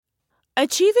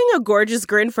Achieving a gorgeous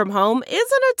grin from home isn't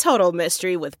a total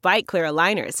mystery with Byte Clear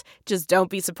aligners. Just don't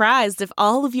be surprised if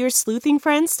all of your sleuthing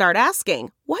friends start asking,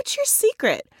 "What's your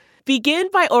secret?" Begin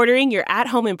by ordering your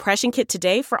at-home impression kit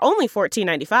today for only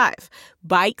 $14.95.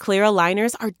 Byte Clear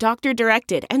aligners are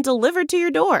doctor-directed and delivered to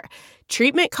your door.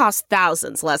 Treatment costs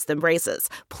thousands less than braces.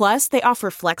 Plus, they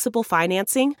offer flexible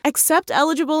financing, accept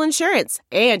eligible insurance,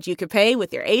 and you can pay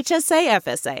with your HSA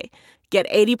FSA. Get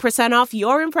 80% off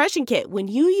your impression kit when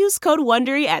you use code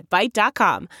WONDERY at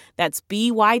Byte.com. That's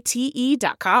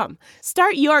BYTE.com.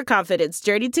 Start your confidence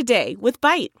journey today with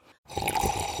Byte.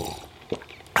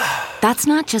 That's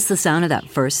not just the sound of that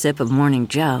first sip of Morning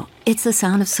Joe. It's the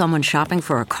sound of someone shopping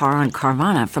for a car on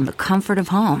Carvana from the comfort of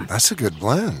home. That's a good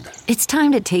blend. It's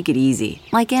time to take it easy,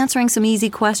 like answering some easy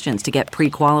questions to get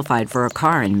pre-qualified for a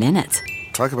car in minutes.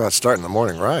 Talk about starting the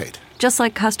morning right. Just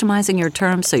like customizing your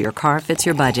terms so your car fits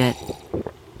your budget.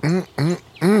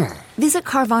 Visit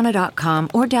Carvana.com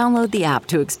or download the app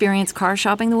to experience car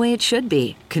shopping the way it should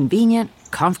be. Convenient,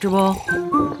 comfortable.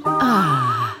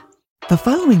 The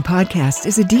following podcast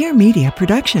is a Dear Media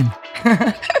production.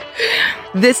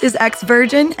 This is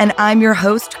Ex-Virgin, and I'm your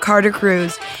host, Carter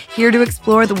Cruz, here to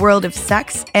explore the world of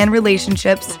sex and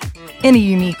relationships in a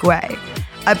unique way.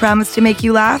 I promise to make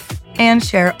you laugh and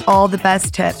share all the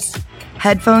best tips.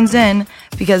 Headphones in,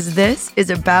 because this is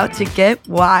about to get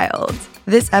wild.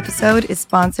 This episode is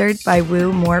sponsored by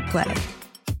Woo More Play.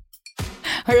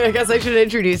 Okay, I guess I should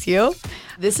introduce you.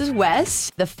 This is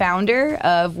Wes, the founder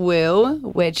of Woo,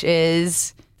 which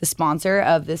is the sponsor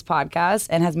of this podcast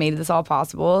and has made this all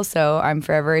possible. So I'm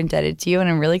forever indebted to you, and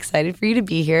I'm really excited for you to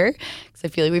be here because I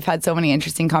feel like we've had so many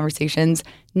interesting conversations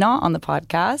not on the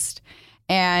podcast.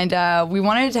 And we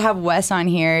wanted to have Wes on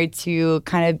here to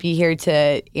kind of be here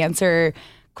to answer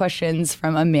questions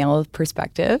from a male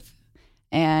perspective.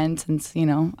 And since, you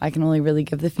know, I can only really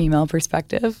give the female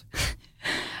perspective.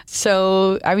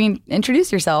 So, I mean,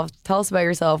 introduce yourself. Tell us about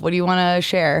yourself. What do you want to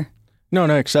share? No,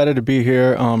 excited to be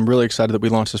here. Really excited that we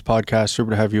launched this podcast.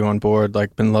 Super to have you on board.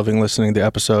 Like, been loving listening to the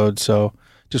episodes. So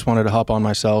just wanted to hop on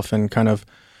myself and kind of,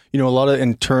 you know, a lot of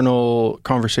internal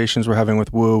conversations we're having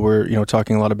with Woo. We're, you know,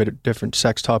 talking a lot of different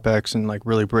sex topics and like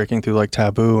really breaking through like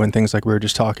taboo and things like we were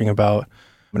just talking about.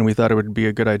 And we thought it would be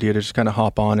a good idea to just kind of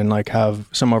hop on and like have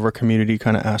some of our community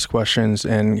kind of ask questions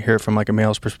and hear from like a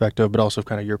male's perspective, but also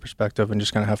kind of your perspective and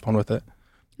just kind of have fun with it.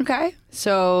 Okay.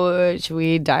 So should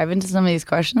we dive into some of these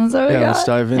questions that we got? Yeah, let's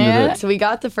dive into it. So we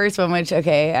got the first one, which,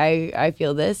 okay, I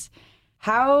feel this.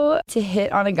 How to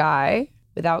hit on a guy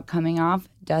without coming off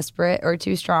desperate or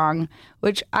too strong,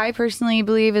 which I personally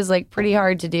believe is like pretty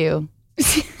hard to do.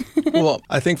 Well,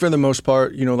 I think for the most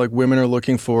part, you know, like women are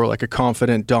looking for like a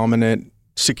confident, dominant,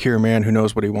 secure man who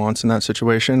knows what he wants in that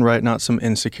situation, right? Not some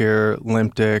insecure,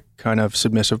 limp dick, kind of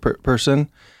submissive person.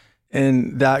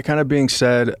 And that kind of being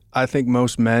said, I think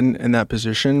most men in that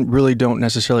position really don't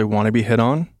necessarily want to be hit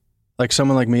on. Like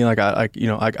someone like me, I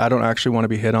don't actually want to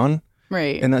be hit on.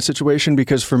 Right. In that situation,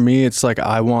 because for me, it's like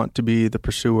I want to be the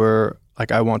pursuer,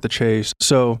 like I want the chase.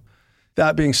 So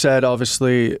that being said,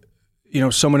 obviously, you know,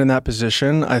 someone in that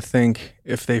position, I think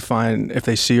if they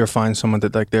see or find someone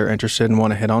that like they're interested and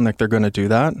want to hit on, like they're going to do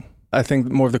that. I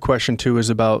think more of the question too is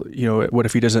about, you know, what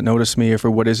if he doesn't notice me, or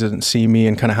what doesn't see me,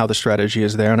 and kind of how the strategy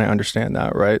is there. And I understand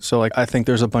that, right? So like, I think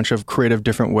there's a bunch of creative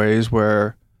different ways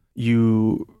where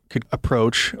you could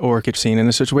approach or get seen in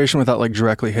a situation without like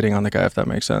directly hitting on the guy, if that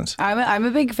makes sense. I'm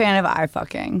a big fan of eye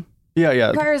fucking. Yeah.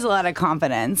 It requires a lot of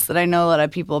confidence that I know a lot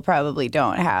of people probably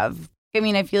don't have. I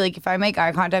mean, I feel like if I make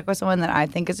eye contact with someone that I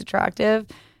think is attractive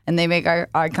and they make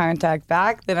eye contact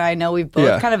back, then I know we've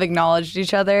both kind of acknowledged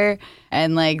each other.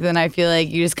 And like, then I feel like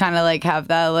you just kind of like have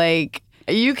that, like,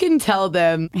 you can tell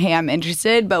them, hey, I'm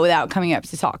interested, but without coming up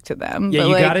to talk to them. Yeah, but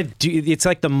you like, gotta do, it's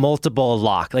like the multiple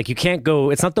lock. Like you can't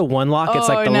go, it's not the one lock, it's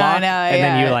like the lock.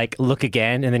 Then you like look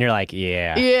again and then you're like,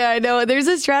 yeah. Yeah, I know. There's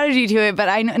a strategy to it,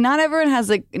 but not everyone has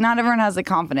the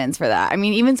confidence for that. I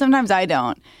mean, even sometimes I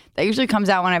don't. That usually comes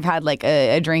out when I've had like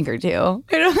a drink or two.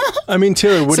 I mean,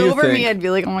 Taylor, what do you think? So for me, I'd be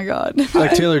like, oh my God.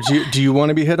 Like, Taylor, do you want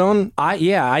to be hit on?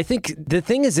 I think the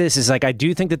thing is like, I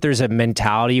do think that there's a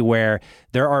mentality where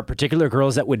there are particular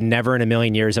girls that would never in a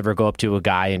million years ever go up to a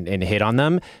guy and hit on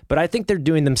them. But I think they're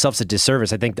doing themselves a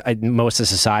disservice. I think most of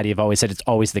society have always said it's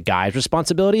always the guy's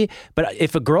responsibility. But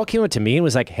if a girl came up to me and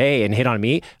was like, hey, and hit on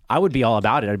me, I would be all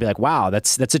about it. I'd be like, wow,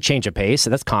 that's a change of pace.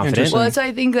 That's confident. Well, so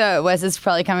I think that Wes is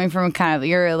probably coming from kind of,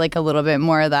 you're like a little bit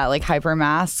more of that like hyper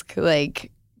mask, like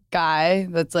guy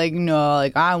that's like, no,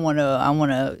 like I want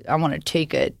to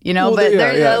take it, you know. Well, but yeah,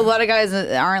 there's a lot of guys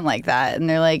that aren't like that, and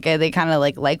they're like they kind of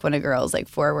like when a girl's like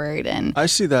forward. And I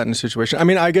see that in a situation. I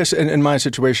mean, I guess in my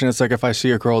situation, it's like if I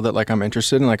see a girl that like I'm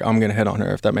interested in, like I'm gonna hit on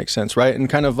her, if that makes sense, right? And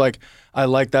kind of like I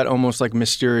like that almost like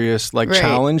mysterious like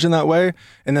challenge in that way.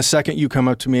 And the second you come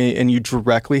up to me and you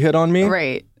directly hit on me,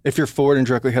 right? If you're forward and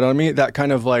directly hit on me, that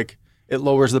kind of like it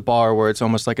lowers the bar where it's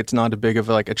almost like it's not a big of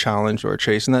like a challenge or a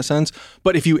chase in that sense.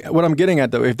 But what I'm getting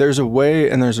at though, if there's a way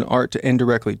and there's an art to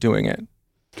indirectly doing it.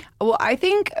 Well, I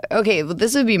think, okay, well,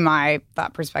 this would be my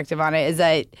thought perspective on it, is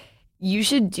that you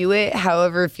should do it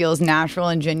however it feels natural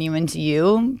and genuine to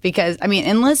you. Because, I mean,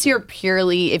 unless you're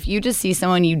purely, if you just see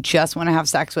someone you just want to have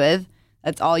sex with,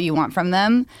 that's all you want from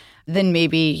them, then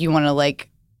maybe you want to like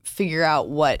figure out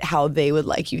how they would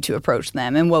like you to approach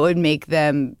them and what would make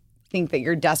them think that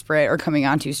you're desperate or coming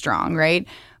on too strong, right?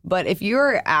 But if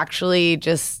you're actually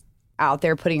just out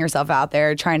there putting yourself out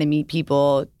there, trying to meet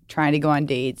people, trying to go on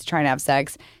dates, trying to have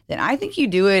sex, then I think you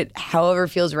do it however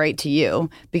feels right to you,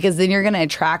 because then you're going to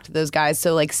attract those guys.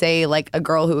 So like say like a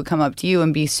girl who would come up to you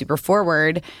and be super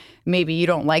forward, maybe you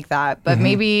don't like that, but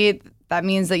maybe that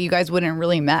means that you guys wouldn't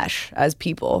really mesh as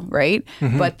people, right?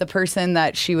 But the person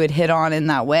that she would hit on in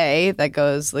that way that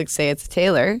goes like, say it's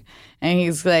Taylor, and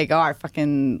he's like, oh, I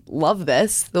fucking love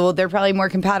this. Well, they're probably more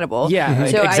compatible. Yeah,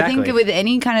 So exactly. I think with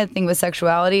any kind of thing with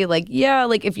sexuality, like, yeah,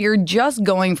 like if you're just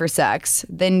going for sex,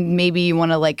 then maybe you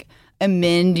want to like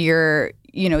amend your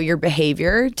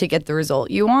behavior to get the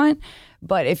result you want.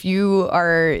 But if you're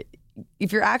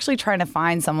actually trying to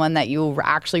find someone that you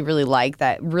actually really like,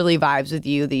 that really vibes with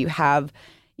you, that you have,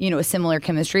 a similar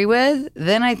chemistry with,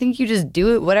 then I think you just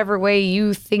do it whatever way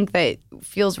you think that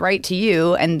feels right to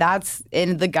you. And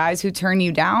the guys who turn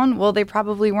you down, well, they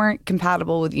probably weren't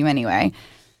compatible with you anyway.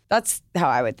 That's how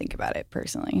I would think about it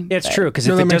personally. Yeah, it's true, because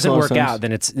if it doesn't work out,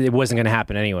 then it wasn't going to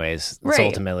happen anyways. Right.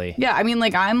 Ultimately. Yeah, I mean,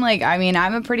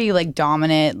 I'm a pretty like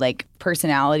dominant like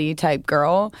personality type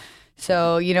girl.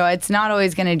 So, it's not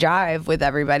always going to jive with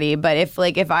everybody. But if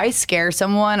I scare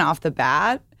someone off the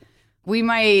bat, we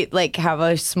might like have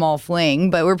a small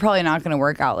fling, but we're probably not going to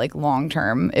work out like long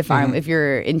term if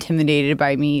you're intimidated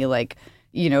by me, like,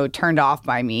 turned off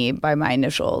by me, by my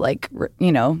initial, like,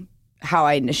 how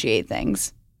I initiate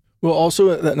things. Well, also,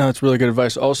 it's really good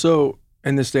advice. Also,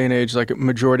 in this day and age, like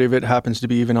majority of it happens to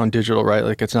be even on digital, right?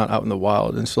 Like it's not out in the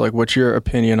wild. And so like, what's your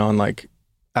opinion on like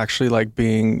actually like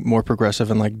being more progressive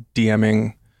and like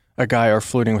DMing a guy or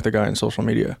flirting with a guy on social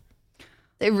media?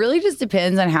 It really just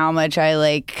depends on how much I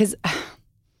like, because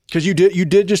you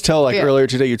did just tell like earlier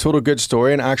today, you told a good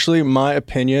story, and actually my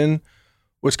opinion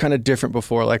was kind of different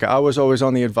before. Like I was always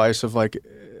on the advice of like,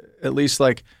 at least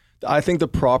like, I think the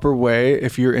proper way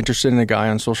if you're interested in a guy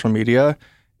on social media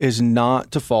is not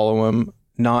to follow him,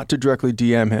 not to directly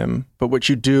DM him, but what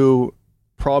you do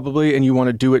probably, and you want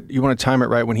to do it, you want to time it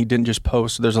right when he didn't just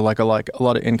post. So there's a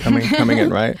lot of incoming coming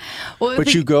in, right? Well,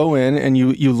 but you go in and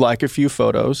you like a few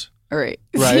photos. Right.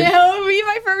 Yeah, me and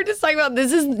my friend were just talking about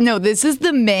this is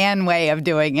the man way of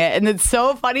doing it. And it's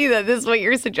so funny that this is what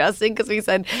you're suggesting, because we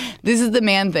said this is the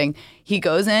man thing. He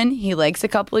goes in, he likes a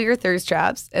couple of your thirst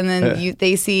traps, and then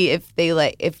they see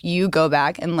if you go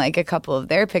back and like a couple of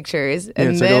their pictures,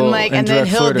 and then he'll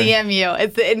flirting. DM you.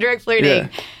 It's the indirect flirting. Yeah.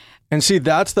 And see,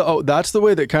 that's the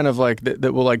way that kind of like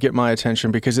that will like get my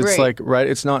attention, because it's like, right,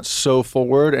 it's not so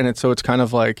forward, and it's kind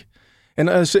of like, and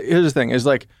here's the thing is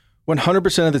like,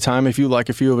 100% of the time, if you like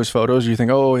a few of his photos, you think,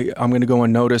 oh, I'm going to go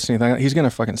unnoticed, and anything, he's going to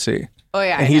fucking see. Oh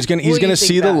yeah, and he's going to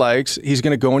see the likes. He's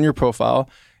going to go on your profile,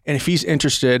 and if he's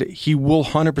interested, he will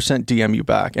 100% DM you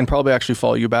back and probably actually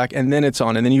follow you back, and then it's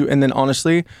on, and then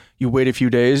honestly, you wait a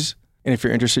few days, and if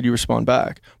you're interested, you respond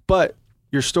back. But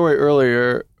your story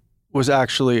earlier was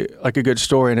actually like a good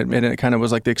story, and it kind of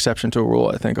was like the exception to a rule,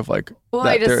 I think, of like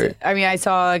theory. I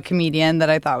saw a comedian that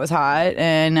I thought was hot,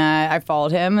 and I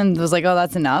followed him and was like, oh,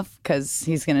 that's enough, because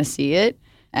he's going to see it.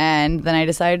 And then I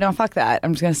decided, no, fuck that.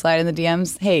 I'm just going to slide in the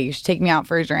DMs. Hey, you should take me out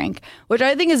for a drink, which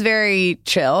I think is very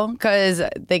chill, because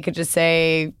they could just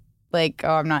say like,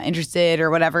 oh, I'm not interested or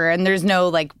whatever. And there's no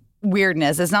like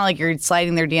weirdness. It's not like you're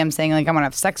sliding their DM saying like, I want to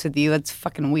have sex with you. That's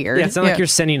fucking weird. Yeah, it's not like you're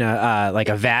sending a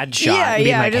VAD shot.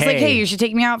 Yeah, just like, hey, you should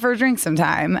take me out for a drink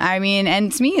sometime. I mean,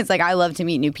 and to me, it's like, I love to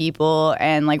meet new people,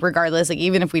 and like regardless, like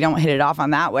even if we don't hit it off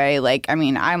on that way, like, I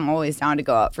mean, I'm always down to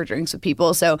go out for drinks with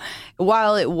people. So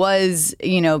while it was,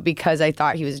 because I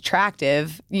thought he was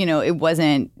attractive, it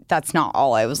wasn't, that's not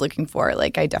all I was looking for.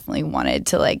 Like, I definitely wanted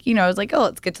to like, I was like, oh,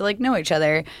 let's get to like know each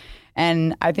other.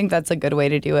 And I think that's a good way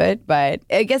to do it. But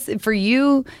I guess for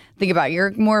you, think about it,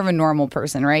 you're more of a normal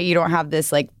person, right? You don't have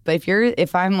this like, but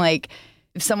if I'm like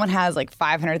if someone has like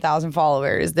 500,000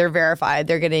 followers, they're verified,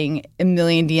 they're getting a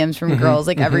million DMs from girls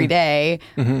like every day,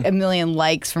 a million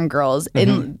likes from girls.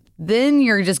 And then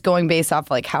you're just going based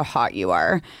off like how hot you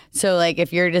are. So like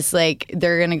if you're just like,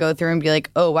 they're going to go through and be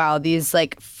like, oh wow, these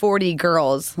like 40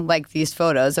 girls like these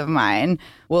photos of mine.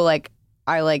 Well, like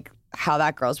I like how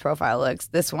that girl's profile looks,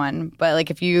 this one. But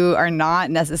like if you are not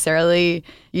necessarily,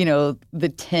 you know, the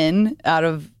 10 out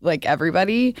of like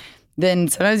everybody, then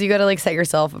sometimes you got to like set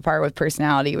yourself apart with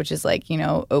personality, which is like, you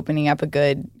know, opening up a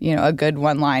good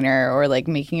one-liner or like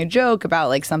making a joke about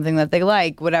like something that they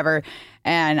like, whatever.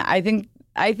 And I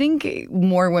think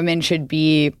more women should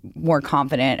be more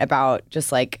confident about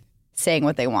just like saying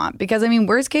what they want. Because I mean,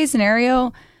 worst case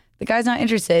scenario, the guy's not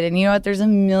interested. And you know what? There's a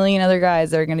million other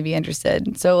guys that are going to be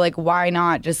interested. So like, why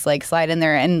not just like slide in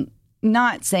there and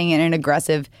not saying it in an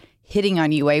aggressive hitting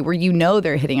on you way where you know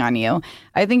they're hitting on you.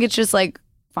 I think it's just like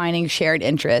finding shared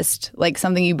interest, like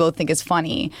something you both think is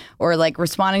funny, or like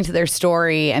responding to their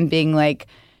story and being like,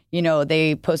 you know,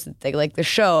 they posted they like the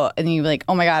show and you're like,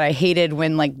 oh my God, I hated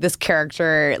when like this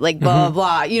character like blah, blah,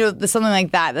 blah, you know, something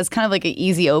like that. That's kind of like an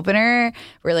easy opener.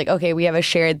 We're like, okay, we have a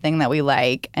shared thing that we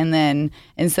like. And then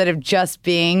instead of just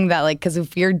being that, like, because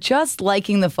if you're just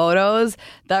liking the photos,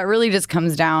 that really just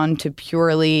comes down to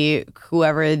purely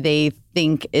whoever they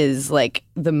think is like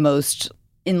the most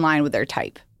in line with their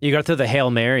type. You got to throw the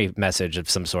Hail Mary message of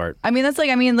some sort. I mean, that's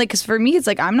like, because for me, it's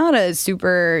like, I'm not a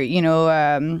super, you know,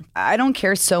 I don't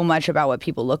care so much about what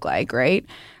people look like, right?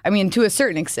 I mean, to a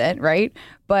certain extent, right?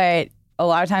 But a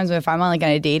lot of times if I'm on like on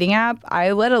a dating app,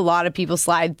 I let a lot of people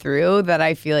slide through that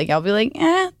I feel like I'll be like,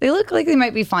 they look like they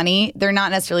might be funny. They're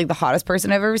not necessarily the hottest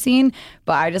person I've ever seen,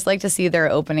 but I just like to see their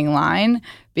opening line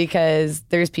because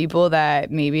there's people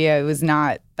that maybe I was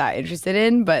not that interested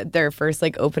in, but their first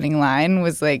like opening line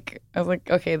was like, I was like,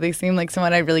 okay, they seem like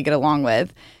someone I'd really get along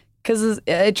with. Because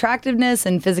attractiveness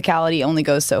and physicality only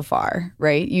goes so far,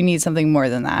 right? You need something more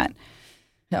than that.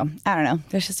 So I don't know.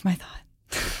 That's just my thought.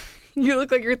 You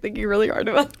look like you're thinking really hard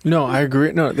about it. No, I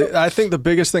agree. No, I think the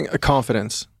biggest thing,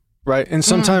 confidence, right? And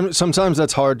sometimes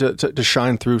that's hard to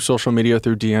shine through social media,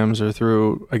 through DMs or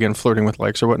through, again, flirting with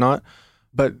likes or whatnot.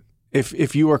 But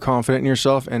if you are confident in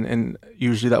yourself and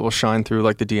usually that will shine through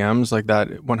like the DMs, like that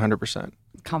 100%.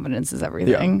 Confidence is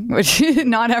everything, which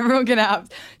not everyone can have.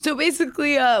 So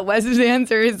basically, Wes's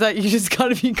answer is that you just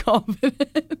got to be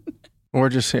confident. Or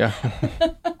just, yeah.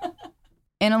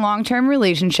 In a long-term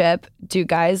relationship, do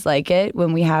guys like it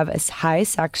when we have a high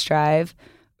sex drive,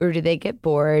 or do they get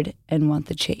bored and want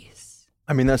the chase?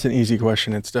 I mean, that's an easy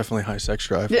question. It's definitely high sex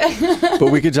drive.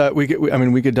 But we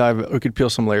could peel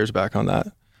some layers back on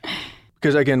that.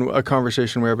 Because again, a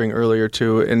conversation we were having earlier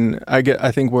too, and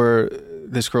I think where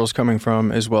this girl's coming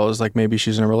from as well as like maybe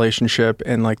she's in a relationship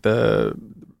and like the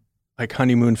like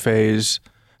honeymoon phase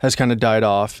has kind of died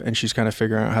off and she's kind of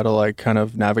figuring out how to like kind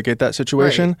of navigate that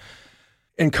situation. Right.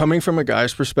 And coming from a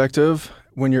guy's perspective,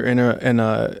 when you're in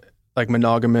a like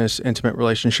monogamous, intimate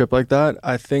relationship like that,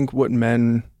 I think what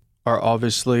men are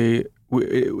obviously,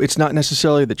 it's not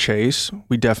necessarily the chase.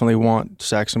 We definitely want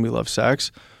sex and we love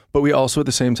sex, but we also at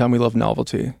the same time, we love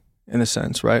novelty in a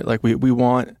sense, right? Like we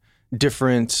want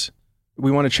different,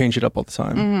 we want to change it up all the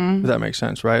time. If that makes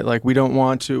sense, right? Like we don't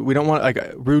want like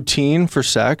a routine for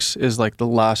sex is like the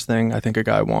last thing I think a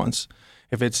guy wants.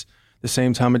 If it's the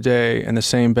same time of day and the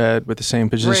same bed with the same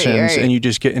positions and you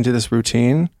just get into this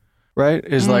routine, right?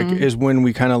 Is when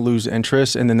we kind of lose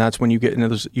interest, and then that's when you get into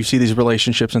those, you see these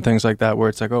relationships and things like that where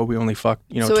it's like, oh, we only fuck,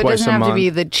 twice a month. So it doesn't have to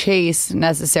be the chase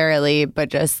necessarily, but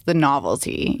just the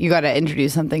novelty. You got to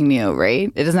introduce something new,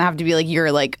 right? It doesn't have to be like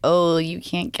you're like, oh, you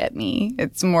can't get me.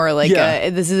 It's more like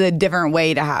this is a different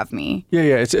way to have me. Yeah,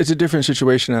 it's a different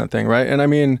situation, that thing, right? And I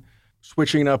mean,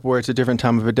 switching it up where it's a different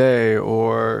time of a day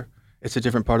or it's a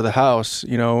different part of the house,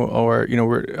 or,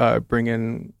 we're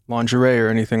bringing lingerie or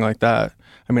anything like that.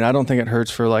 I mean, I don't think it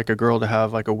hurts for like a girl to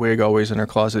have like a wig always in her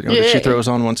closet that she throws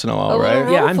on once in a while, right?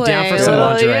 Yeah, I'm down for some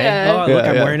lingerie. Look,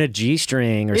 I'm wearing a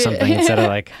G-string or something instead of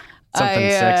like something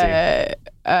sexy.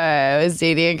 I was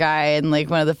dating a guy and like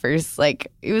one of the first,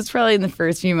 like it was probably in the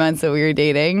first few months that we were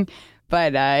dating.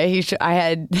 But I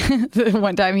had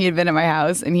one time he had been at my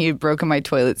house and he had broken my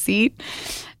toilet seat.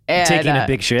 And, taking a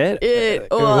big shit?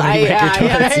 Probably,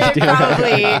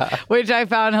 which I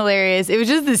found hilarious. It was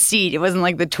just the seat. It wasn't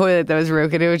like the toilet that was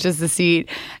broken. It was just the seat.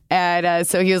 And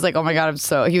so he was like, oh my God,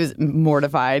 he was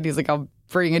mortified. He's like, I'll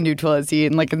bring a new toilet seat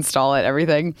and like install it,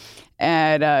 everything.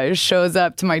 And shows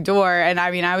up to my door. And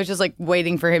I mean, I was just like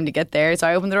waiting for him to get there. So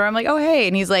I opened the door. I'm like, oh, hey.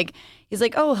 And he's like,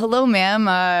 oh, hello, ma'am.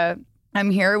 I'm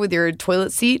here with your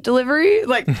toilet seat delivery.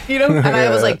 Like, And I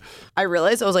was like, I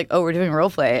realized, I was like, oh, we're doing role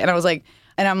play. And I was like,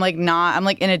 and I'm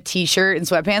like in a t-shirt and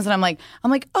sweatpants, and I'm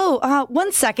like, oh,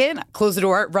 1 second, close the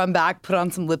door, run back, put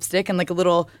on some lipstick and like a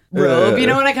little robe. You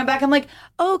know, when I come back, I'm like,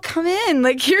 oh, come in,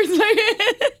 like here's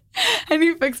my, and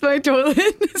he fixed my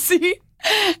toilet seat.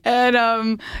 And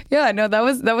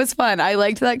that was fun. I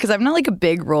liked that because I'm not like a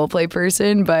big role play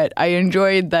person, but I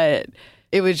enjoyed that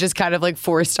it was just kind of like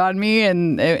forced on me,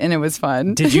 and it was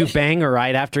fun. Did you bang her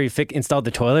right after he installed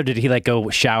the toilet, or did he like go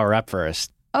shower up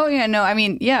first? Oh yeah, no, I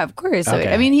mean, yeah, of course. Okay.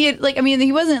 I mean,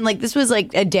 he wasn't like, this was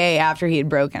like a day after he had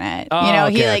broken it.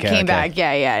 He came back.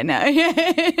 Yeah, no.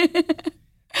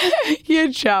 He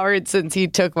had showered since he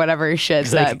took whatever shit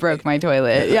that broke my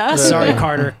toilet. Yeah. Sorry,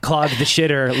 Carter, clogged the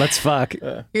shitter. Let's fuck.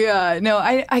 Yeah, no,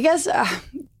 I guess.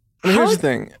 Here's the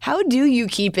thing. How do you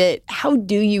keep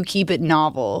it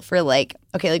novel for like,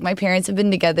 okay, like my parents have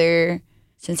been together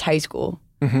since high school,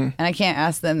 and I can't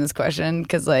ask them this question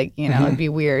because like, it'd be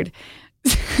weird.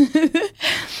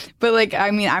 But like, I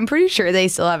mean, I'm pretty sure they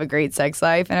still have a great sex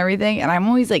life and everything, and I'm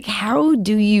always like, how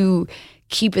do you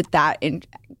keep it that in?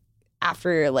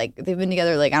 After like they've been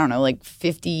together like, I don't know, like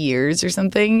 50 years or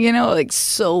something, like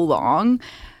so long.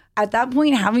 At that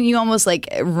point, haven't you almost like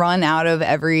run out of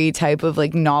every type of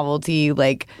like novelty,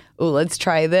 like, oh, let's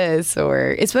try this?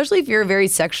 Or especially if you're a very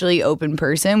sexually open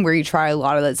person where you try a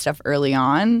lot of that stuff early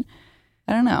on.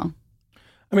 I don't know.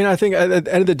 I mean, I think at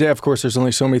the end of the day, of course, there's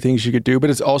only so many things you could do, but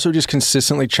it's also just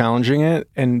consistently challenging it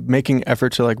and making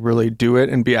effort to like really do it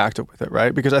and be active with it,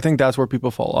 right? Because I think that's where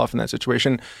people fall off in that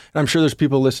situation. And I'm sure there's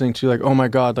people listening to like, oh my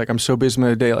God, like I'm so busy in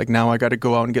the day, like now I got to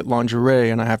go out and get lingerie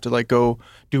and I have to like go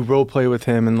do role play with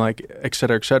him and like, et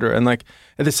cetera, et cetera. And like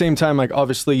at the same time, like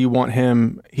obviously you want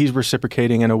him, he's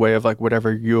reciprocating in a way of like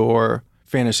whatever your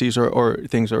fantasies or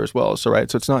things are as well. So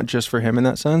right, so it's not just for him in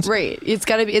that sense. Right. It's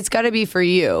gotta be for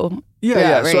you.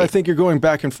 Yeah. Right. So I think you're going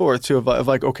back and forth too of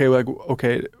like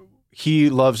okay, he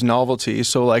loves novelty,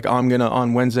 so like I'm gonna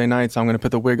on Wednesday nights I'm gonna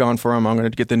put the wig on for him. I'm gonna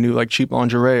get the new like cheap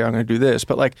lingerie. I'm gonna do this,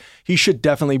 but like he should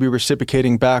definitely be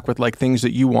reciprocating back with like things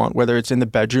that you want, whether it's in the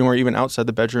bedroom or even outside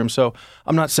the bedroom. So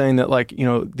I'm not saying that like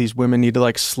these women need to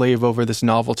like slave over this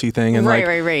novelty thing and right.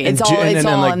 And It's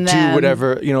all on do them.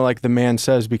 whatever like the man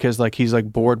says because like he's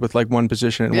like bored with like one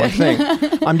position and one thing.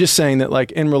 I'm just saying that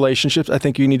like in relationships, I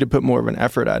think you need to put more of an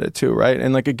effort at it too, right?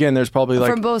 And like again, there's probably like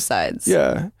from both sides.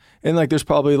 Yeah. And like, there's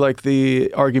probably like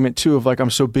the argument too of like, I'm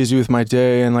so busy with my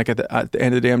day. And like at the end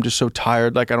of the day, I'm just so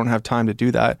tired. Like I don't have time to do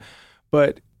that.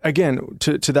 But again,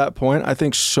 to that point, I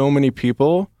think so many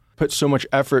people put so much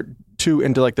effort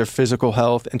into like their physical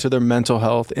health, into their mental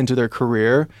health, into their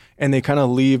career. And they kind of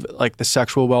leave like the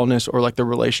sexual wellness or like the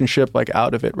relationship like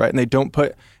out of it. Right. And they don't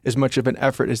put as much of an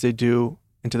effort as they do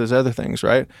into those other things.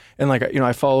 Right. And like,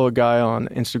 I follow a guy on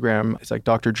Instagram. It's like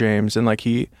Dr. James. And like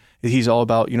he's all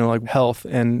about, like health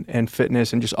and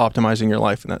fitness and just optimizing your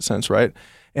life in that sense, right?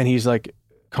 And he's like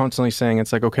constantly saying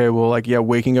it's like, okay, well, like, yeah,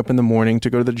 waking up in the morning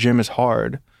to go to the gym is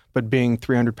hard, but being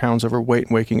 300 pounds overweight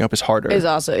and waking up is harder. Is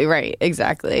also, right,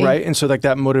 exactly. Right? And so like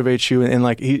that motivates you. And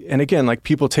like and again, like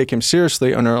people take him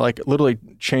seriously and are like literally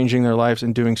changing their lives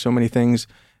and doing so many things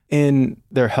in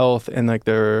their health and like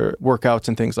their workouts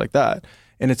and things like that.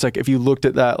 And it's like, if you looked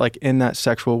at that like in that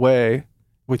sexual way,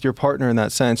 with your partner in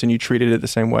that sense and you treated it the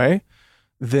same way,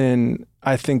 then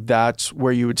I think that's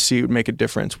where you would see it would make a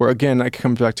difference. Where again, it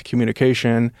comes back to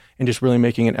communication and just really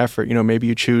making an effort. Maybe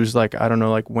you choose like, I don't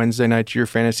know, like Wednesday night's your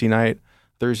fantasy night,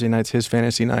 Thursday night's his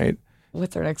fantasy night.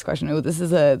 What's our next question? Oh, this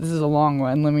is a long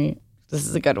one. This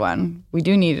is a good one. We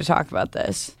do need to talk about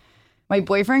this. My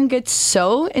boyfriend gets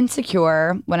so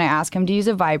insecure when I ask him to use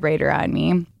a vibrator on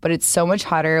me, but it's so much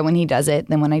hotter when he does it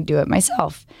than when I do it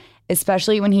myself,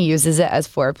 especially when he uses it as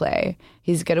foreplay.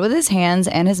 He's good with his hands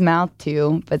and his mouth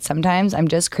too, but sometimes I'm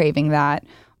just craving that,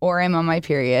 or I'm on my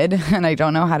period and I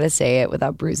don't know how to say it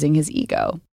without bruising his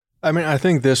ego. I mean, I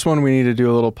think this one we need to do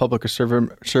a little public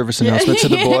service announcement to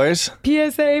the boys.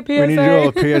 PSA. We need to do a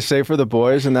little PSA for the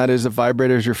boys, and that is a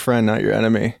vibrator is your friend, not your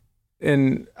enemy.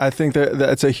 And I think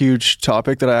that's a huge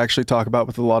topic that I actually talk about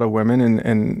with a lot of women.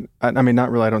 And I mean, not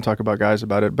really, I don't talk about guys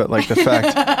about it, but like the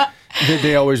fact that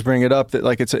they always bring it up that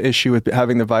like it's an issue with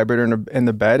having the vibrator in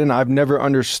the bed. And I've never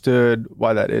understood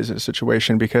why that is in a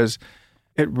situation, because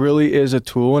it really is a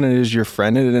tool and it is your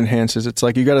friend and it enhances. It's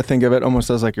like you got to think of it almost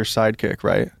as like your sidekick,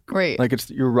 right? Right. Like it's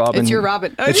your Robin. It's your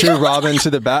Robin. It's your Robin to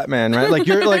the Batman, right? Like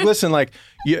you're like, listen, like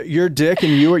you're Dick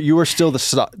and you are still the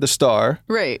star,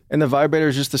 right? And the vibrator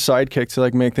is just the sidekick to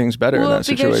like make things better in that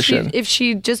situation. If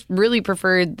she just really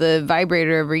preferred the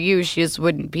vibrator over you, she just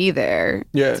wouldn't be there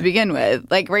to begin with.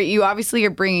 Like, right? You obviously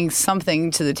are bringing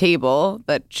something to the table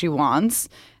that she wants,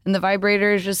 and the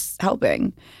vibrator is just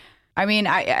helping. I mean,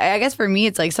 I guess for me,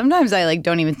 it's like sometimes I like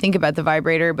don't even think about the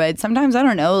vibrator, but sometimes I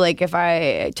don't know. Like if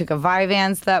I took a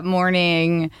Vyvanse that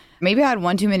morning, maybe I had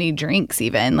one too many drinks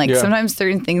even. Like sometimes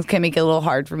certain things can make it a little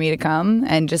hard for me to come,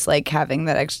 and just like having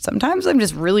that extra. Sometimes I'm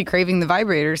just really craving the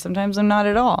vibrator. Sometimes I'm not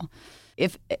at all.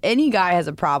 If any guy has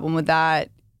a problem with that,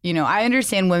 you know, I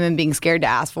understand women being scared to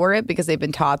ask for it because they've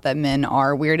been taught that men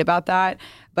are weird about that.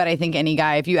 But I think any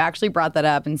guy, if you actually brought that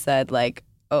up and said like,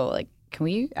 oh, like, can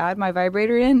we add my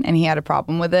vibrator in? And he had a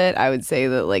problem with it, I would say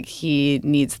that like he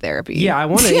needs therapy. Yeah, I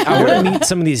want to meet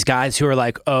some of these guys who are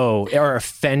like, are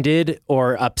offended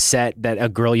or upset that a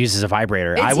girl uses a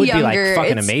vibrator. I would be like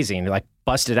fucking amazing. Like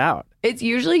bust it out. It's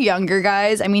usually younger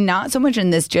guys. I mean, not so much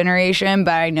in this generation,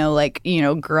 but I know like, you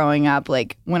know, growing up,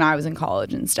 like when I was in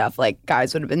college and stuff, like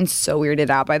guys would have been so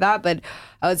weirded out by that. But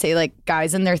I would say like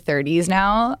guys in their 30s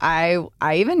now, I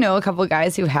even know a couple of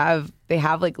guys who have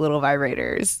like little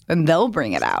vibrators and they'll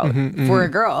bring it out for a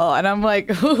girl. And I'm like,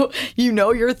 you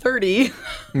know, you're 30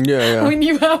 when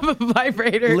you have a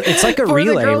vibrator. It's like a for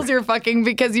relay. The girls you're fucking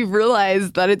because you've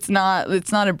realized that it's not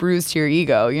a bruise to your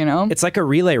ego, you know? It's like a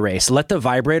relay race. Let the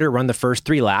vibrator run the first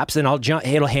 3 laps and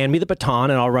it'll hand me the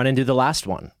baton and I'll run and do the last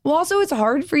one. Well, also it's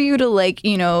hard for you to like,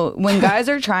 you know, when guys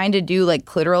are trying to do like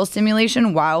clitoral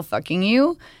stimulation while fucking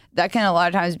you, that can a lot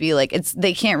of times be like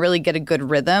they can't really get a good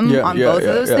rhythm on both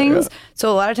of those things. So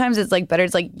a lot of times it's like better.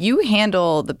 It's like you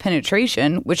handle the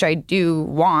penetration, which I do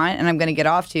want and I'm going to get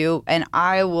off to, and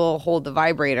I will hold the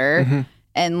vibrator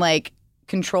and like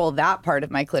control that part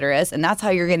of my clitoris. And that's how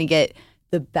you're going to get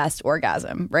the best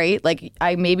orgasm, right? Like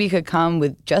I maybe could come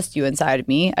with just you inside of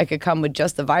me. I could come with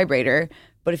just the vibrator.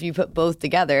 But if you put both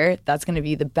together, that's going to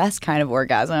be the best kind of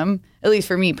orgasm, at least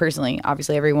for me personally.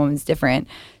 Obviously, every woman's different.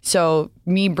 So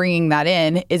me bringing that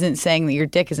in isn't saying that your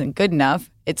dick isn't good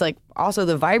enough. It's like also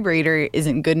the vibrator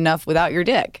isn't good enough without your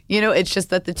dick. You know, it's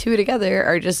just that the two together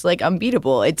are just like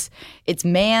unbeatable. It's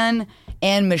man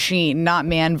and machine, not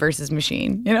man versus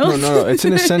machine, you know? No, it's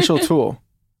an essential tool.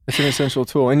 It's an essential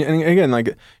tool. And again,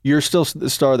 like you're still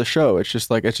the star of the show. It's just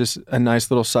a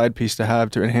nice little side piece to have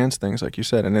to enhance things, like you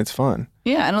said, and it's fun.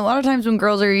 Yeah, and a lot of times when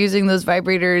girls are using those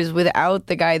vibrators without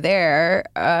the guy there,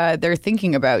 they're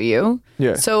thinking about you.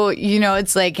 Yeah. So, you know,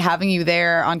 it's like having you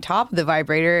there on top of the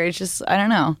vibrator. It's just, I don't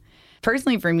know.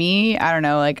 Personally, for me, I don't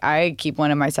know, like I keep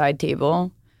one on my side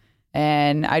table.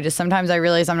 And sometimes I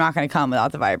realize I'm not going to come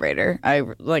without the vibrator. I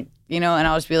like, you know, and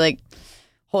I'll just be like,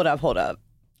 hold up.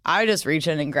 I just reach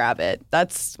in and grab it.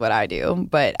 That's what I do.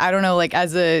 But I don't know, like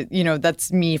as a, you know,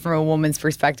 that's me from a woman's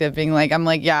perspective being like, I'm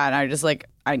like, yeah. And I just like,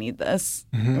 I need this.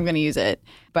 I'm going to use it.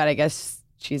 But I guess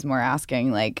she's more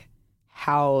asking like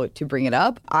how to bring it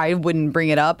up. I wouldn't bring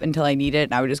it up until I need it.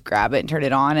 And I would just grab it and turn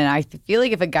it on. And I feel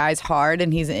like if a guy's hard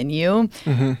and he's in you,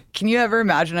 can you ever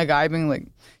imagine a guy being like,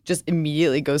 just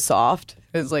immediately go soft?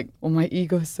 It's like, oh, my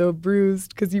ego's so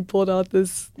bruised because you pulled out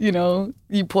this, you know,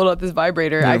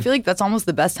 vibrator. I feel like that's almost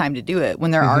the best time to do it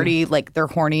when they're already like, they're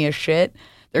horny as shit.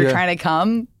 They're trying to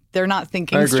come. They're not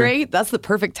thinking straight. That's the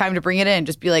perfect time to bring it in.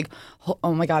 Just be like,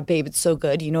 oh my God, babe, it's so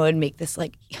good. You know, it'd make this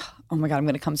like, oh my God, I'm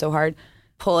going to come so hard.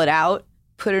 Pull it out,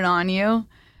 put it on you.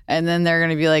 And then they're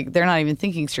going to be like, they're not even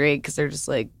thinking straight because they're just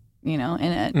like, you know,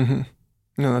 in it.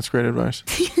 No, that's great advice.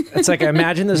 It's like,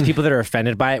 imagine those people that are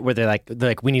offended by it, where they're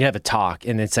like, we need to have a talk,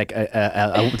 and it's like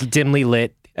a dimly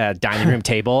lit dining room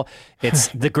table. It's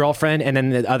the girlfriend, and then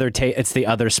the other it's the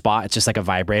other spot. It's just like a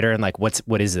vibrator, and like,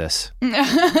 what is this?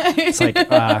 It's like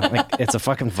it's a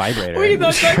fucking vibrator. Wait,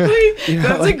 that's actually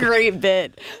that's a great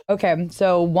bit. Okay,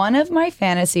 so one of my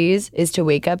fantasies is to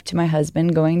wake up to my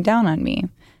husband going down on me.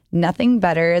 Nothing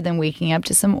better than waking up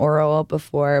to some oral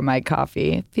before my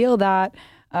coffee. Feel that.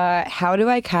 How do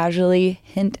I casually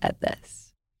hint at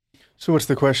this? So what's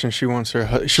the question? She wants her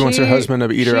husband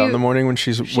to eat her out in the morning when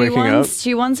she's waking up?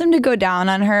 She wants him to go down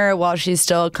on her while she's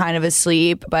still kind of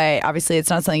asleep, but obviously it's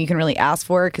not something you can really ask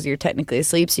for because you're technically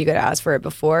asleep, so you got to ask for it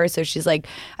before. So she's like,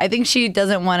 I think she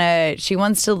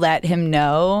wants to let him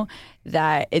know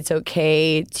that it's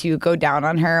okay to go down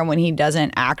on her when he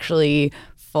doesn't actually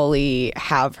fully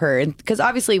have her. Because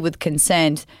obviously with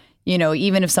consent, you know,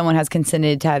 even if someone has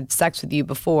consented to have sex with you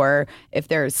before, if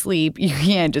they're asleep, you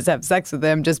can't just have sex with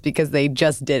them just because they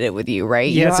just did it with you,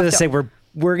 right? Yeah, so to say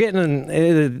we're getting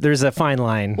there's a fine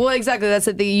line. Well, exactly. That's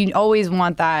the thing. You always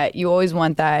want that. You always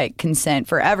want that consent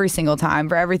for every single time,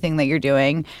 for everything that you're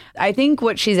doing. I think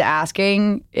what she's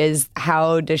asking is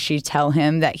how does she tell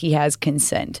him that he has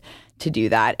consent to do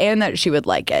that and that she would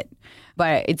like it.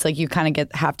 But it's like you kind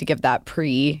of have to give that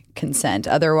pre-consent.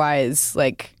 Otherwise,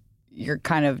 like, you're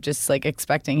kind of just like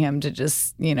expecting him to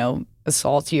just, you know,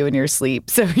 assault you in your sleep.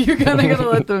 So you're kind of going to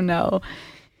let them know.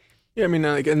 Yeah, I mean,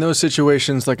 like in those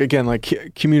situations, like again,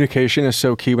 like communication is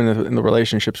so key in the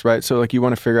relationships, right? So like you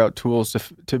want to figure out tools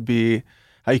to be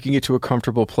how you can get to a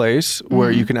comfortable place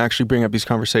where you can actually bring up these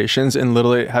conversations and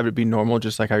literally have it be normal,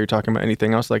 just like how you're talking about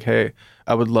anything else. Like, hey,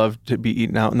 I would love to be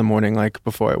eating out in the morning, like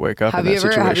before I wake up. Have you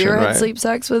ever had sleep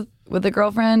sex with a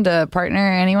girlfriend, a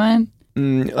partner, anyone?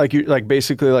 Like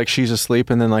basically like she's asleep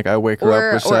and then like I wake her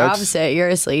up with sex. Or opposite, you're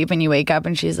asleep and you wake up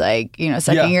and she's like,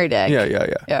 sucking your dick.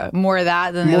 Yeah. More of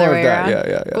that than the other way around.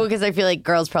 Yeah. Well, because I feel like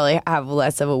girls probably have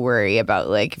less of a worry about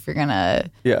like if you're gonna.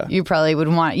 Yeah. You probably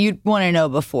you'd want to know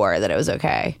before that it was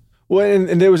okay. Well,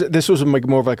 and this was like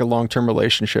more of like a long-term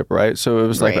relationship, right? So it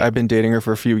was like I've been dating her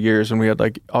for a few years and we had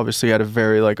like obviously had a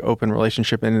very like open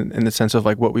relationship in the sense of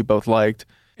like what we both liked.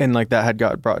 And like that had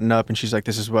got brought up and she's like,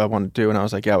 this is what I want to do. And I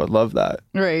was like, yeah, I would love that.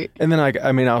 Right. And then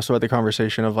I also had the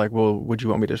conversation of like, well, would you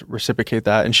want me to reciprocate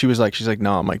that? And she's like,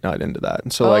 no, I'm like not into that.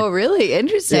 And so really?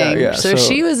 Interesting. Yeah. So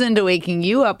she was into waking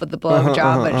you up with the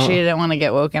blowjob, but she didn't want to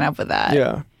get woken up with that.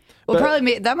 Yeah. Well,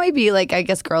 probably that might be like, I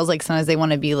guess girls like sometimes they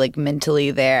want to be like mentally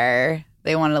there.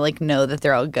 They want to like know that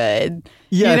they're all good.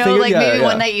 Yeah, maybe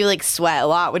one night you like sweat a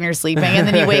lot when you're sleeping, and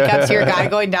then you wake up to your guy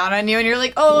going down on you, and you're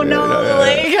like, oh no,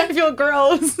 like I feel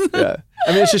gross. Yeah,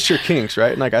 I mean it's just your kinks,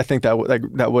 right? And like I think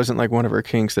that wasn't like one of her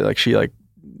kinks that like she like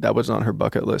that wasn't on her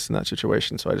bucket list in that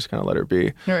situation, so I just kind of let her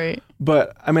be. Right.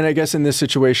 But I mean, I guess in this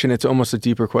situation, it's almost a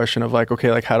deeper question of like,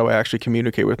 okay, like how do I actually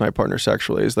communicate with my partner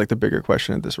sexually is like the bigger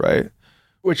question of this, right?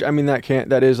 Which I mean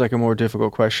that is like a more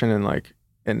difficult question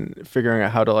and figuring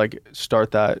out how to like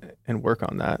start that and work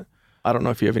on that. I don't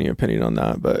know if you have any opinion on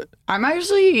that, but I'm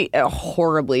actually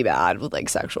horribly bad with like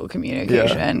sexual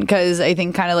communication because I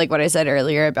think kind of like what I said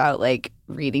earlier about like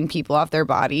reading people off their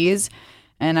bodies,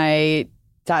 and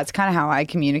that's kind of how I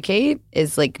communicate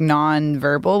is like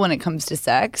non-verbal when it comes to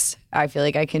sex. I feel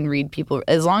like I can read people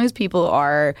as long as people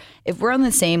are, if we're on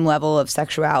the same level of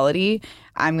sexuality,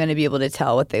 I'm going to be able to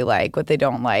tell what they like, what they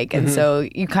don't like. And so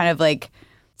you kind of like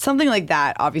something like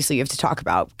that, obviously you have to talk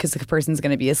about because the person's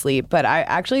going to be asleep. But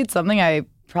it's something I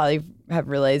probably have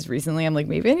realized recently. I'm like,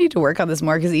 maybe I need to work on this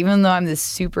more because even though I'm this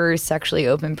super sexually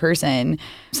open person,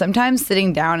 sometimes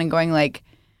sitting down and going like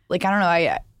I don't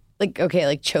know,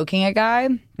 like choking a guy.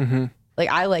 Mm-hmm. Like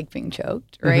I like being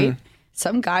choked, right? Mm-hmm.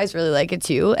 Some guys really like it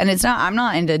too. And I'm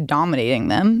not into dominating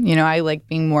them. I like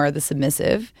being more of the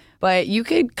submissive. But you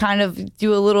could kind of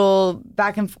do a little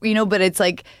back and forth, but it's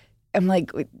like, I'm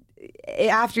like,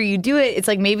 after you do it, it's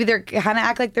like maybe they're kind of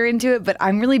act like they're into it, but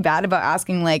I'm really bad about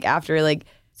asking like after like,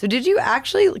 so did you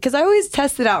actually, because I always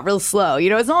test it out real slow.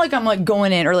 It's not like I'm like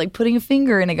going in or like putting a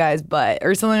finger in a guy's butt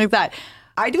or something like that.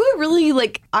 I do it really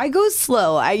like, I go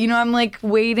slow. I'm like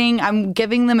waiting. I'm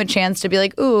giving them a chance to be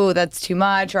like, ooh, that's too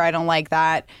much or I don't like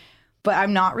that. But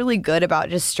I'm not really good about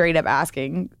just straight up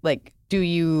asking like, do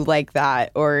you like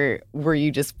that or were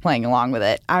you just playing along with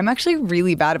it? I'm actually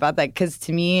really bad about that because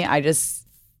to me,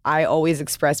 I always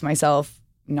express myself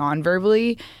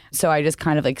non-verbally. So I just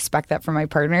kind of expect that from my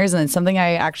partners. And it's something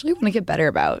I actually want to get better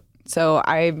about. So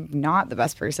I'm not the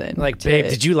best person. Like, babe,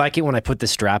 did you like it when I put the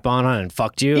strap on and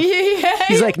fucked you? Yeah.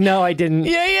 He's like, no, I didn't.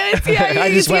 Yeah. I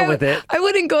just went with it. I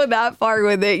wouldn't go that far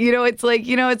with it.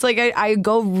 It's like I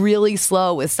go really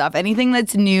slow with stuff. Anything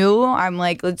that's new, I'm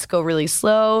like, let's go really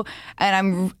slow.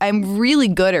 And I'm really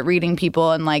good at reading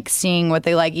people and like seeing what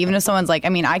they like. Even if someone's like,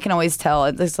 I can always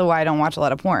tell. This is why I don't watch a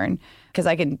lot of porn. Because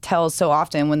I can tell so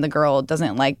often when the girl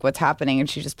doesn't like what's happening and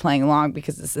she's just playing along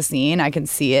because it's the scene. I can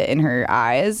see it in her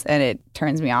eyes and it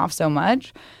turns me off so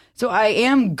much. So I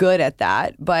am good at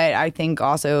that. But I think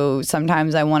also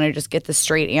sometimes I want to just get the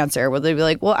straight answer where they'd be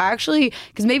like, well, actually,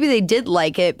 because maybe they did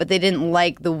like it, but they didn't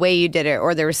like the way you did it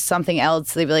or there was something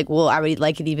else. So they'd be like, well, I would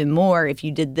like it even more if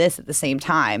you did this at the same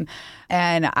time.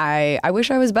 And I wish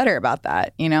I was better about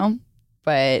that,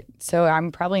 But so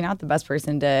I'm probably not the best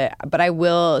person but I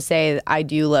will say I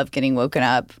do love getting woken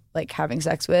up, like having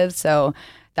sex with. So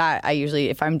that I usually,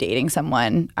 if I'm dating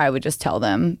someone, I would just tell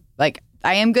them, like,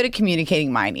 I am good at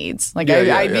communicating my needs. Like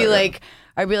I'd be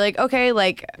like, okay,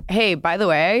 like, hey, by the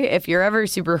way, if you're ever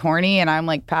super horny and I'm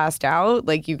like passed out,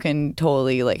 like you can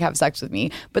totally like have sex with me.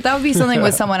 But that would be something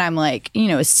with someone I'm like,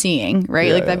 seeing,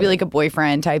 right? That'd be like a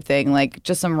boyfriend type thing, like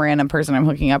just some random person I'm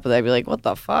hooking up with. I'd be like, what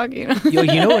the fuck, Yo,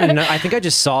 what? I think I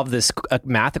just solved this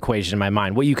math equation in my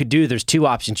mind. What you could do, there's two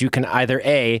options. You can either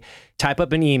type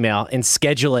up an email and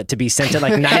schedule it to be sent at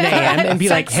like 9 a.m. and be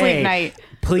like, hey,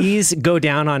 please go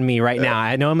down on me right now.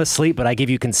 I know I'm asleep, but I give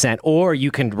you consent. Or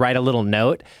you can write a little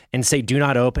note and say, do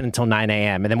not open until 9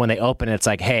 a.m. And then when they open it, it's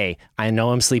like, hey, I know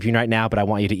I'm sleeping right now, but I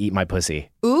want you to eat my pussy.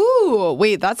 Ooh,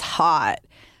 wait, that's hot.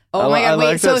 Oh my God, wait,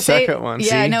 like so that say, second one.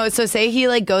 Yeah, See? no, so say he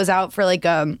like goes out for like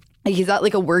he's at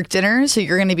like a work dinner, so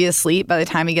you're going to be asleep by the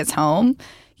time he gets home.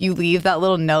 You leave that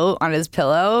little note on his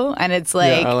pillow, and it's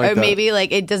like, or maybe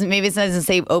like it doesn't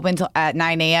say open till at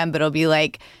 9 a.m., but it'll be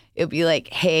like,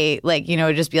 hey, like, you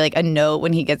know, just be like a note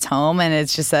when he gets home, and it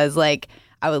just says like,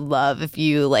 I would love if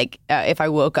you like if I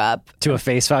woke up to a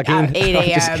face fucking at 8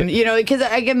 a.m. You know, because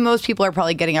again, most people are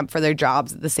probably getting up for their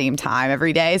jobs at the same time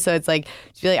every day. So it's like,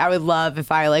 just be like, I would love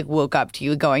if I like woke up to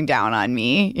you going down on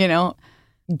me. You know,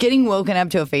 getting woken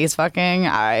up to a face fucking.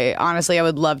 I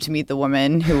would love to meet the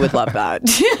woman who would love that.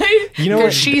 You know,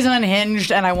 because she's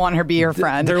unhinged, and I want her to be her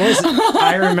friend.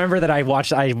 I remember that I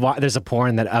watched. There's a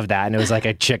porn of that, and it was like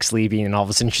a chick sleeping, and all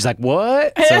of a sudden she's like,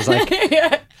 "What?" So I was like,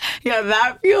 yeah,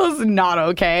 that feels not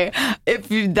okay.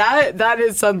 That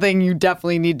is something you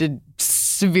definitely need to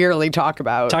severely talk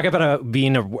about. Talk about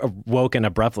being woken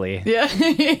abruptly. Yeah,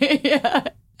 yeah.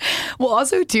 Well,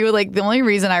 also too, like the only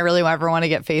reason I really ever want to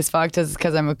get face fucked is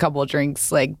because I'm a couple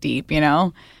drinks like deep. You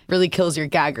know, really kills your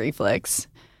gag reflex.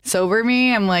 Sober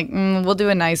me, I'm like, we'll do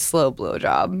a nice slow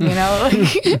blowjob. You know,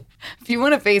 like, if you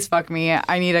want to face fuck me,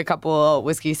 I need a couple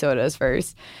whiskey sodas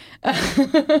first. I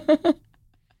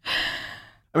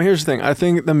mean, here's the thing. I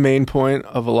think the main point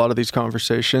of a lot of these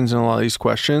conversations and a lot of these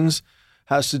questions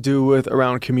has to do with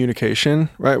around communication,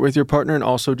 right, with your partner, and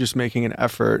also just making an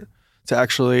effort to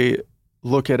actually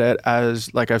look at it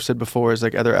as, like I've said before, as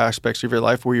like other aspects of your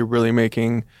life where you're really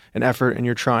making an effort and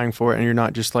you're trying for it, and you're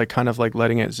not just like kind of like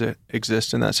letting it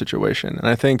exist in that situation. And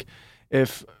I think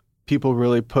if people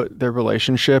really put their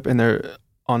relationship and their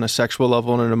on a sexual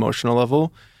level and an emotional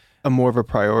level a more of a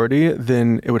priority,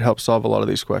 then it would help solve a lot of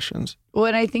these questions. Well,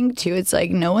 and I think too, it's like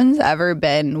no one's ever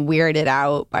been weirded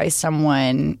out by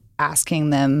someone asking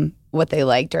them what they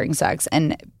like during sex.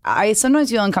 And I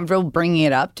sometimes feel uncomfortable bringing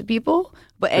it up to people.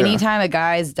 But anytime a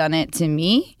guy's done it to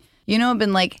me, you know, I've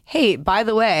been like, hey, by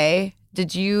the way,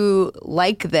 did you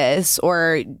like this?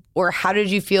 Or how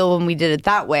did you feel when we did it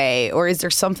that way? Or is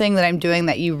there something that I'm doing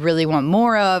that you really want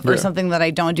more of, or something that I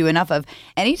don't do enough of?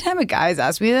 Anytime a guy's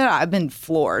asked me that, I've been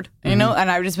floored, you know, and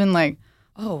I've just been like,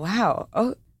 oh, wow.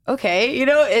 Oh, okay. You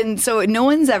know, and so no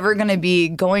one's ever going to be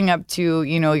going up to,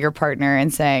 you know, your partner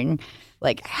and saying,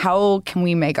 like, how can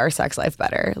we make our sex life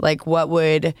better? Like, what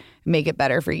would make it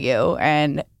better for you?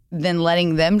 And then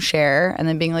letting them share, and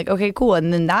then being like, okay, cool.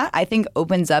 And then that, I think,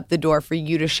 opens up the door for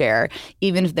you to share,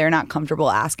 even if they're not comfortable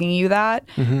asking you that.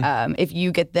 If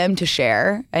you get them to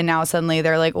share, and now suddenly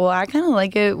they're like, well, I kind of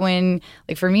like it when,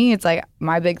 like, for me, it's like,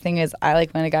 my big thing is I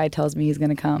like when a guy tells me he's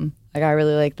going to come. Like, I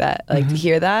really like that. I like to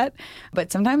hear that.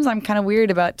 But sometimes I'm kind of weird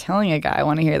about telling a guy I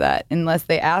want to hear that. Unless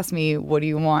they ask me, what do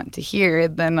you want to hear?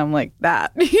 Then I'm like,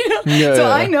 that. You know?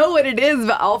 I know what it is,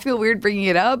 but I'll feel weird bringing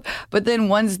it up. But then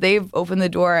once they've opened the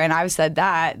door and I've said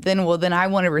that, then I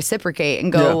want to reciprocate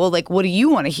and go, well, like, what do you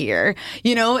want to hear?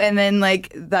 You know? And then,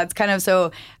 like, that's kind of,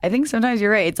 so I think sometimes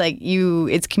you're right. It's like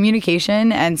it's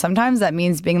communication. And sometimes that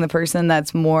means being the person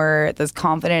that's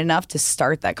confident enough to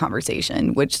start that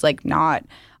conversation, which, like, not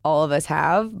all of us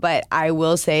have. But I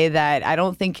will say that I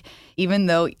don't think, even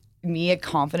though me, a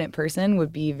confident person,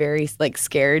 would be very like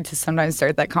scared to sometimes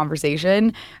start that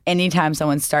conversation, anytime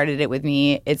someone started it with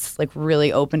me, it's like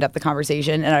really opened up the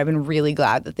conversation, and I've been really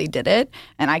glad that they did it.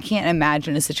 And I can't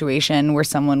imagine a situation where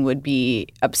someone would be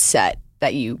upset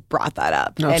that you brought that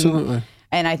up. Absolutely.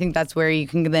 And I think that's where you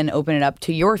can then open it up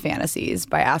to your fantasies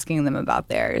by asking them about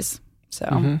theirs.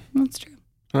 So that's true.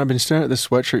 I've been staring at this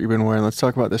sweatshirt you've been wearing. Let's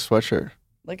talk about this sweatshirt.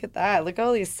 Look at that. Look at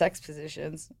all these sex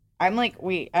positions. I'm like,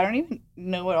 wait, I don't even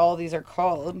know what all these are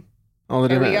called. All the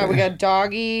different. We got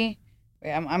doggy.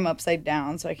 Wait, I'm upside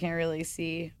down, so I can't really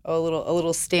see. Oh, a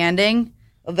little standing.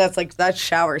 Oh, that's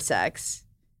shower sex,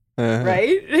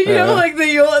 right? You know, like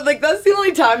that's the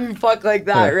only time you fuck like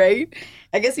that, right?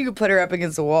 I guess you could put her up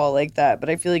against the wall like that, but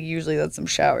I feel like usually that's some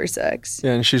shower sex.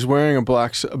 Yeah, and she's wearing a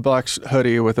black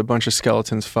hoodie with a bunch of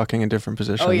skeletons fucking in different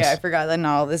positions. Oh yeah, I forgot that.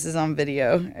 No, this is on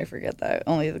video. I forget that.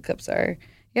 Only the clips are.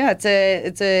 Yeah, it's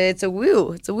a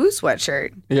woo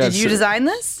sweatshirt. Yeah, did you design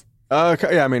this?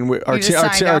 Yeah, I mean, our team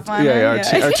designed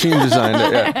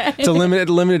it. Yeah, it's a limited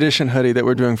edition hoodie that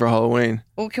we're doing for Halloween.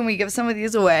 Well, can we give some of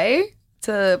these away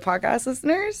to podcast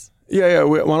listeners? Yeah.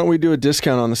 Why don't we do a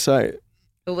discount on the site?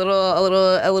 A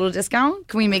little discount?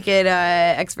 Can we make it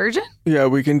ex-virgin? Yeah,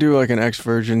 we can do like an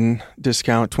ex-virgin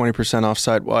discount, 20% off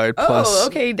site-wide. Oh,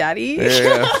 okay, daddy.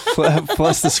 Yeah.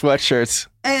 Plus the sweatshirts.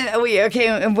 And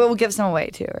and we'll give some away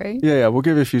too, right? Yeah, we'll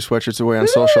give you a few sweatshirts away on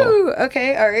social.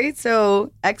 Okay, all right.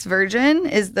 So ex-virgin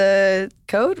is the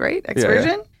code, right?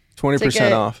 Ex-virgin? Yeah.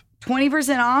 20% off.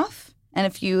 20% off, and a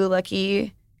few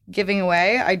lucky giving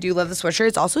away. I do love the sweatshirt.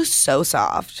 It's also so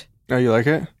soft. Oh, you like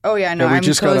it? Oh yeah, no, Yeah, we I'm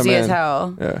just got 'em cozy as in.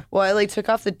 hell. Yeah. Well, I like took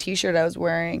off the t-shirt I was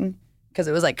wearing because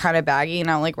it was like kind of baggy, and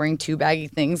I don't like wearing too baggy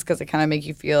things because they kind of make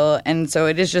you feel. And so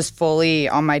it is just fully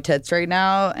on my tits right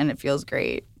now, and it feels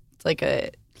great. It's like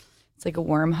a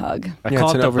warm hug. I Yeah, call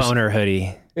it's it an the boner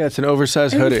hoodie. Yeah, it's an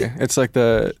oversized hoodie. It's like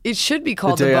It should be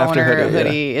called the day after boner hoodie, yeah.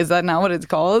 hoodie. Is that not what it's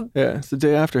called? it's the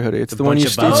day after hoodie. It's A the one bunch you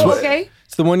of steal. buttons. Oh, okay.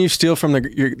 It's the one you steal from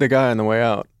the guy on the way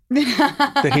out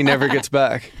that he never gets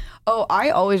back. Oh, I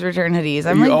always return hoodies.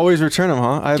 I'm You like, always return them,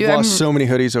 huh? I've Dude, lost I'm- so many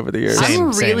hoodies over the years. Same.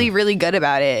 I'm really, really good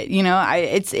about it. You know,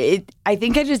 I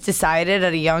think I just decided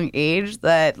at a young age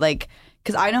that like,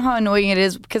 because I know how annoying it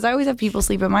is because I always have people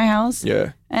sleep at my house.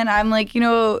 Yeah. And I'm like, you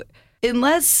know,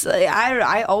 unless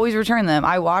I always return them.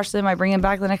 I wash them. I bring them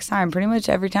back the next time, pretty much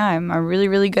every time. I'm really,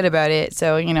 really good about it.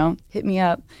 So, you know, hit me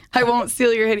up. I won't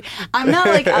steal your hoodie. I'm not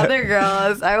like other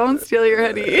girls. I won't steal your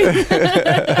hoodie.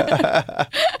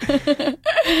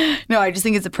 No, I just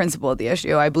think it's the principle of the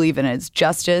issue. I believe in it. It's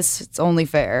justice. It's only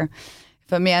fair.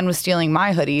 If a man was stealing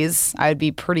my hoodies, I'd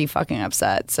be pretty fucking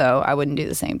upset. So I wouldn't do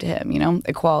the same to him, you know?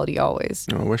 Equality always.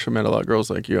 Oh, I wish I met a lot of girls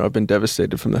like you. I've been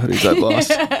devastated from the hoodies I've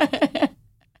lost.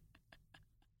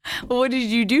 Well, what did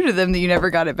you do to them that you never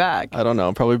got it back? I don't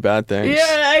know. Probably bad things.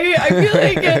 Yeah, I feel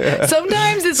like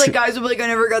sometimes it's like guys will be like, I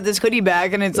never got this hoodie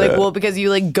back. And it's like, well, because you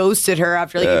like ghosted her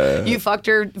after like you fucked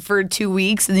her for 2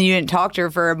 weeks and then you didn't talk to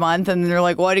her for a month. And they're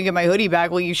like, well, I didn't get my hoodie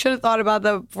back. Well, you should have thought about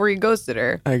that before you ghosted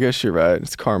her. I guess you're right.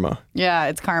 It's karma. Yeah,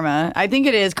 it's karma. I think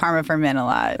it is karma for men a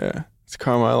lot. Yeah. It's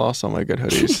karma. I lost all my good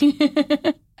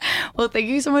hoodies. Well, thank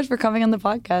you so much for coming on the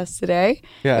podcast today.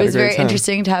 Yeah, I it had was a great very time.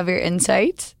 interesting to have your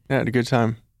insight. Yeah, I had a good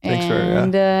time. Thanks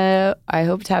and for I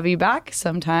hope to have you back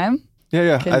sometime.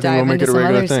 Yeah. Can I think we'll dive make into it a some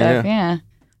regular other thing. stuff. Yeah.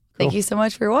 Thank you so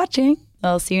much for watching.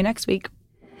 I'll see you next week.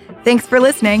 Thanks for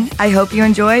listening. I hope you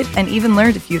enjoyed and even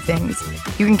learned a few things.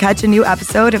 You can catch a new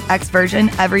episode of X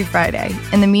Version every Friday.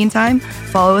 In the meantime,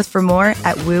 follow us for more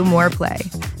at Woo More Play.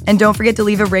 And don't forget to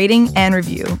leave a rating and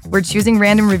review. We're choosing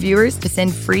random reviewers to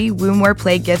send free Woo More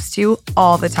Play gifts to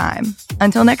all the time.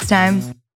 Until next time.